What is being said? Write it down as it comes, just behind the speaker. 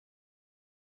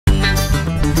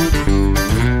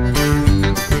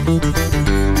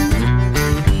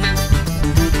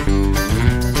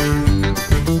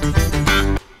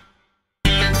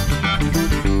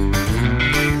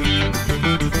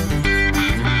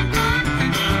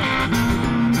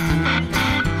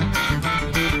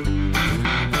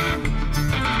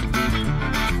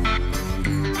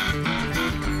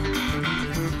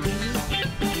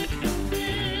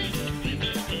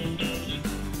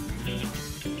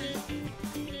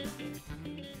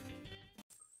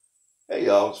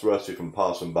y'all, it's Rusty from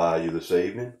Possum Bayou this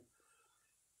evening.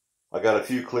 I got a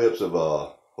few clips of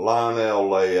a Lionel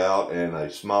layout and a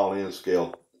small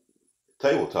N-scale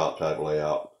tabletop type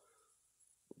layout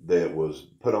that was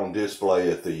put on display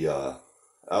at the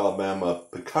Alabama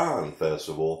Pecan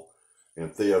Festival in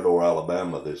Theodore,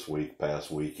 Alabama this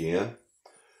past weekend.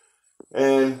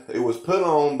 And it was put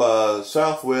on by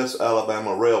Southwest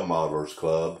Alabama Rail Modelers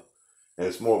Club. And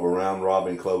it's more of a round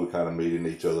robin club. We kind of meet in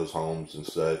each other's homes and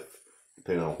stuff,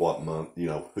 depending on what month,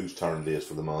 whose turn it is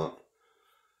for the month.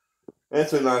 And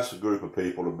it's a nice group of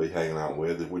people to be hanging out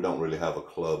with. We don't really have a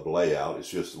club layout. It's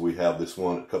just we have this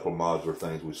a couple of modular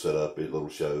things we set up at little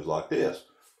shows like this.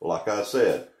 Like I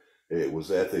said, it was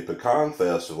at the Pecan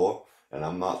Festival, and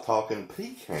I'm not talking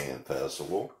Pecan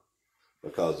Festival,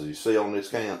 because as you see on this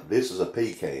can, this is a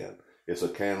pecan. It's a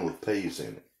can with peas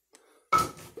in it.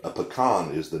 A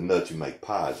pecan is the nut you make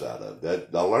pies out of.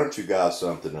 I learned you guys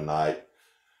something tonight.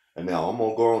 And now I'm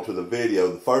going to go on to the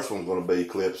video. The first one's going to be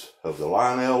clips of the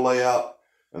Lionel layout.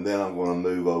 And then I'm going to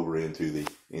move over into the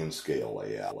N-scale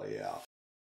layout.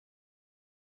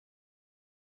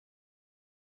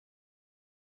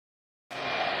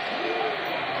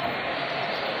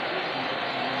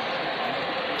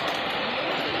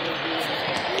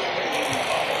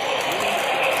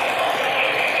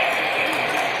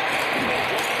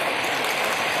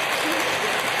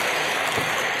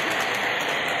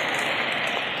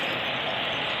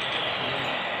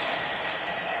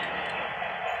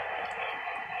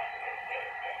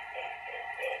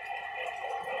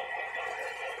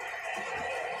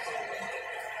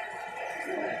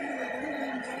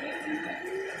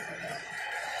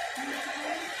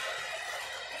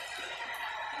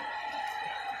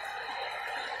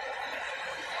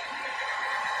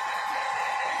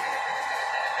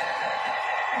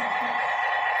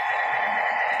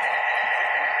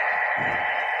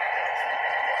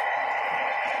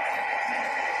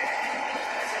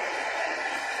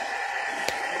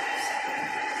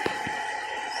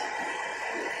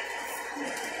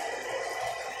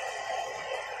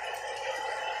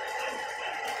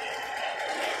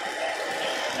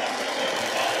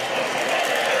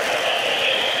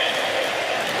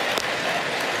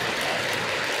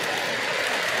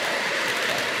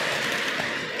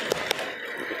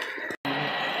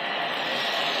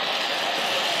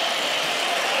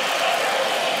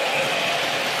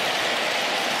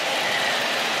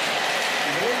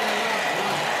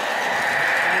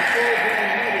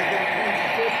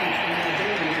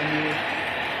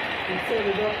 Set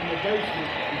it up in the basement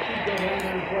and she'd go home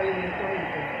and play on the phone.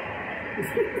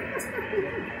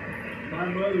 My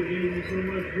mother gave me so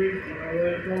much grief when I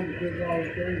left home because of all the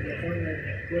things I learned to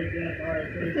break down by her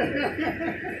things.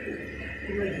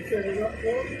 She made you set it up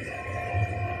for me?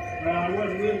 Well, I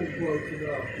wasn't living close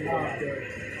enough.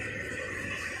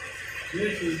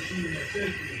 Initially, she and my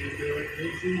sister would do it.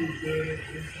 Then she was doing it.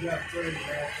 Then she got friends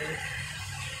out there.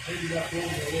 Maybe got one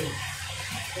of those.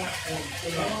 How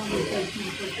long did it take you to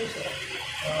put this up?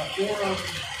 4 of them.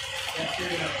 That's it.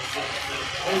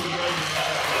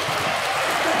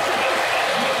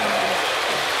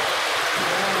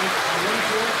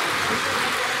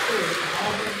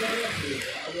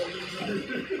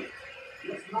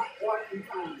 It's not quite in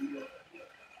time yet.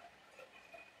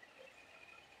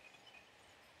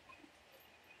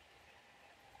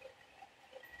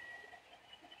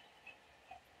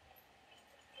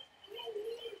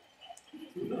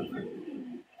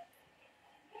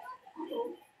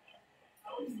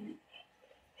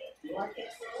 You like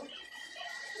that song?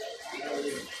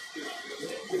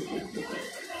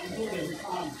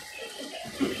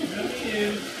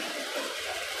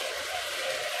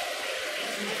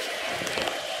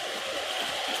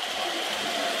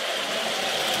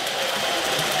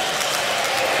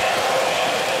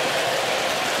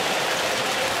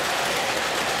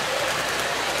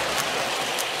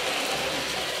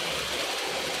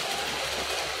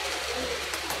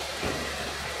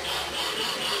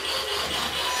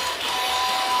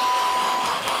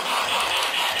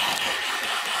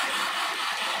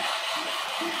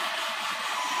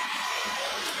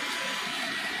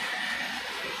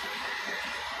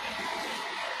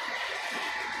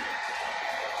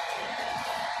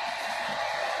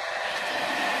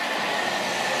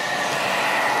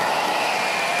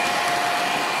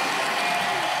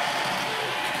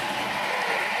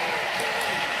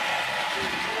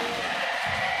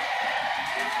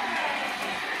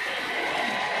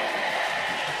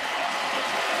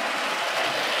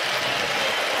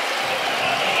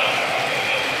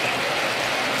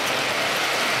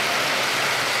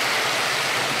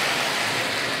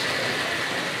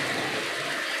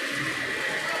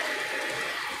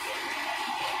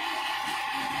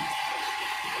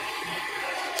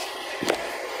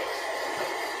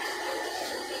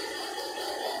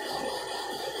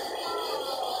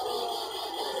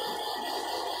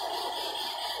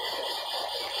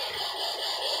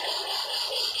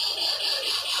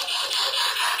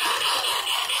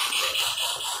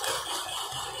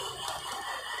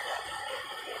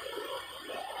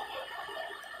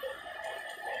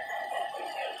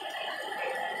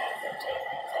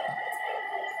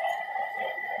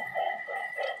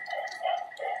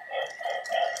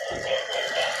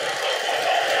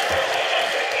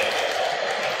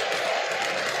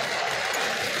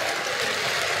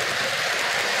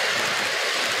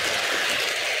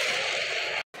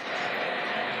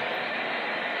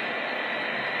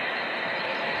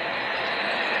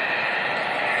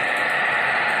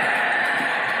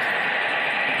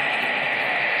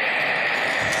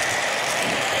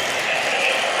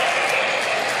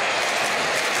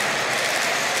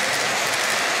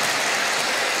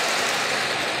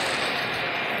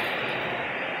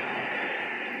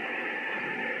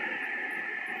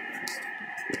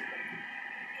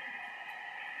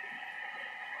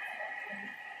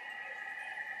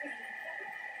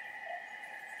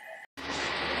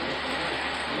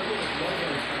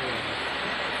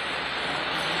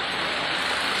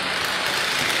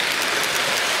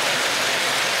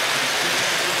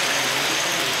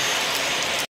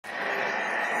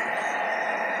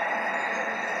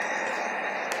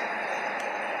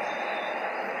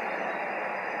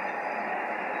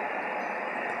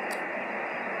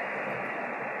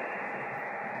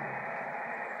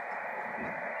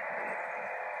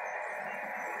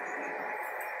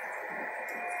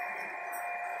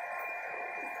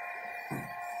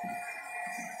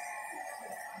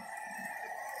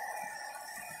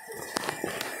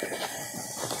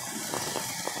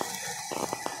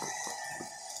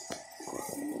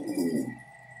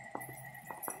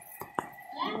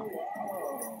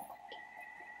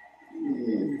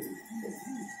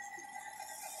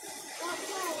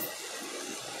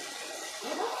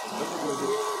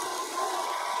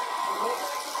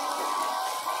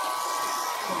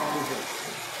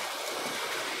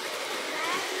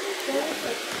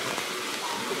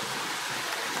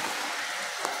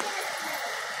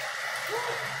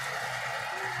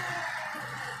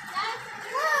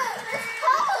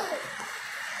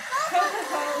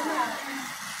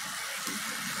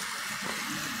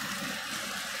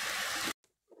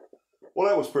 Well,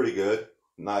 that was pretty good.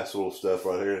 Nice little stuff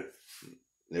right here.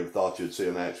 Never thought you'd see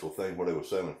an actual thing where they were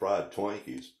selling fried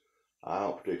Twinkies. I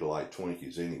don't particularly like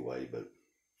Twinkies anyway, but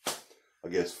I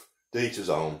guess to each his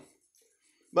own.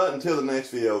 But until the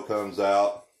next video comes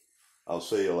out, I'll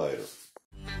see you later.